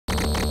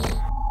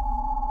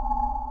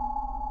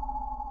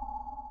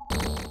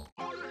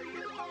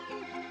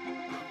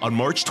On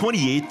March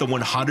 28th, the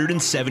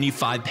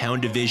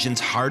 175-pound division's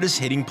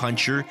hardest-hitting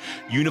puncher,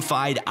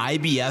 unified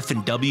IBF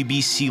and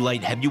WBC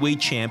light heavyweight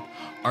champ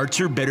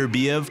Artur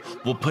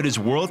Beterbiev will put his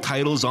world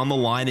titles on the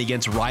line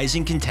against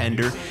rising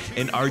contender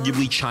and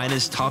arguably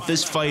China's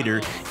toughest fighter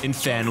in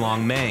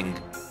Fanlong Meng.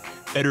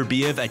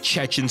 Beterbiev, a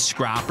Chechen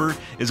scrapper,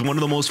 is one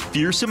of the most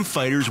fearsome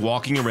fighters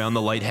walking around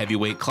the light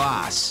heavyweight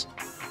class.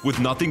 With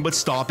nothing but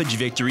stoppage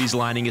victories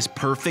lining his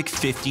perfect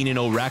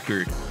 15-0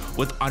 record,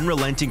 with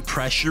unrelenting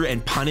pressure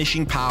and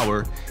punishing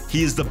power,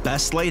 he is the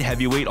best light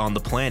heavyweight on the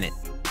planet.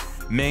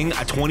 Meng,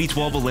 a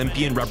 2012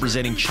 Olympian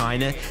representing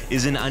China,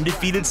 is an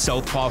undefeated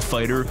southpaw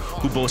fighter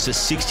who boasts a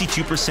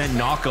 62%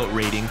 knockout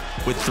rating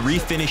with 3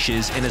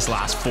 finishes in his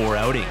last 4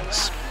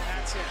 outings.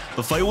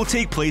 The fight will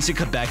take place in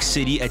Quebec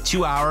City, a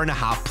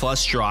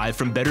 2.5-hour-plus drive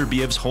from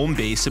Beterbiev's home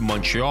base in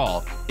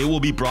Montreal. It will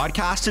be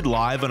broadcasted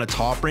live on a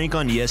Top Rank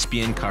on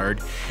ESPN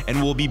card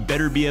and will be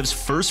Beterbiev's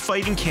first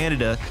fight in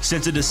Canada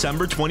since a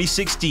December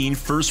 2016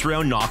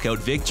 first-round knockout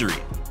victory.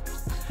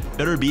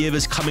 Beterbiev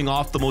is coming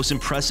off the most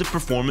impressive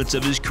performance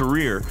of his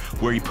career,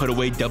 where he put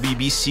away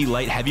WBC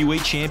light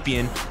heavyweight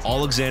champion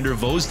Alexander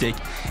Gvozdyk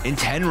in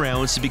 10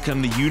 rounds to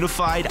become the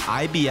unified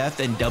IBF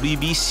and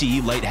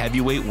WBC light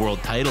heavyweight world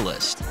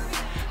titleist.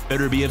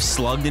 Beterbiev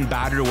slugged and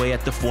battered away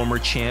at the former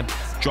champ,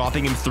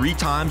 dropping him 3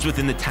 times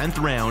within the 10th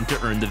round to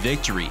earn the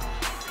victory.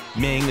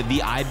 Meng, the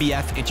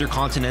IBF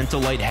Intercontinental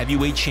Light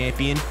Heavyweight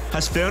Champion,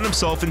 has found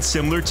himself in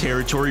similar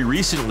territory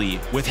recently,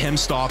 with him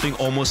stopping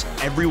almost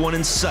everyone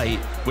in sight,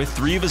 with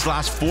 3 of his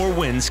last 4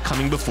 wins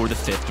coming before the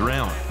 5th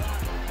round.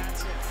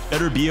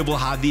 Beterbiev will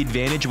have the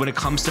advantage when it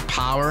comes to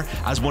power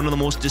as one of the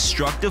most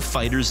destructive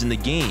fighters in the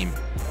game,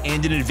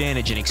 and an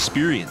advantage in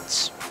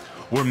experience,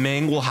 where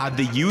Meng will have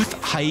the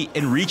youth, height,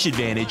 and reach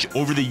advantage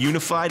over the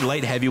unified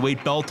light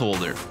heavyweight belt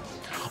holder.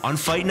 On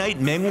fight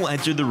night, Meng will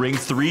enter the ring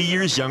 3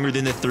 years younger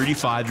than the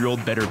 35-year-old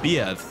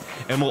Beterbiev,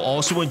 and will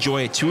also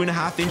enjoy a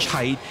 2.5-inch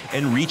height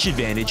and reach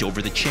advantage over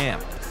the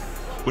champ.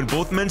 When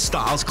both men's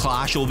styles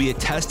clash, it will be a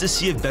test to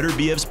see if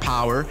Beterbiev's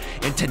power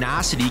and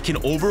tenacity can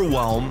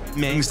overwhelm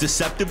Meng's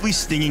deceptively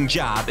stinging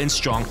jab and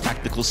strong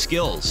technical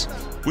skills.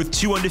 With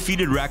 2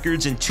 undefeated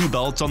records and 2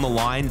 belts on the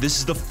line, this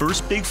is the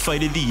first big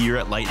fight of the year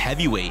at light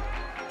heavyweight.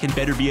 Can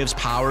Beterbiev's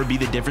power be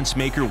the difference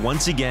maker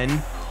once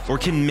again, or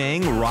can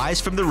Meng rise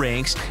from the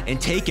ranks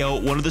and take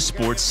out one of the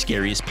sport's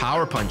scariest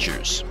power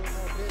punchers?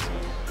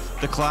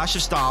 The clash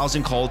of styles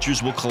and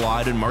cultures will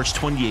collide on March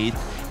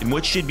 28th in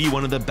what should be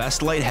one of the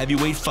best light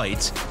heavyweight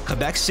fights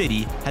Quebec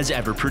City has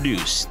ever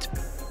produced.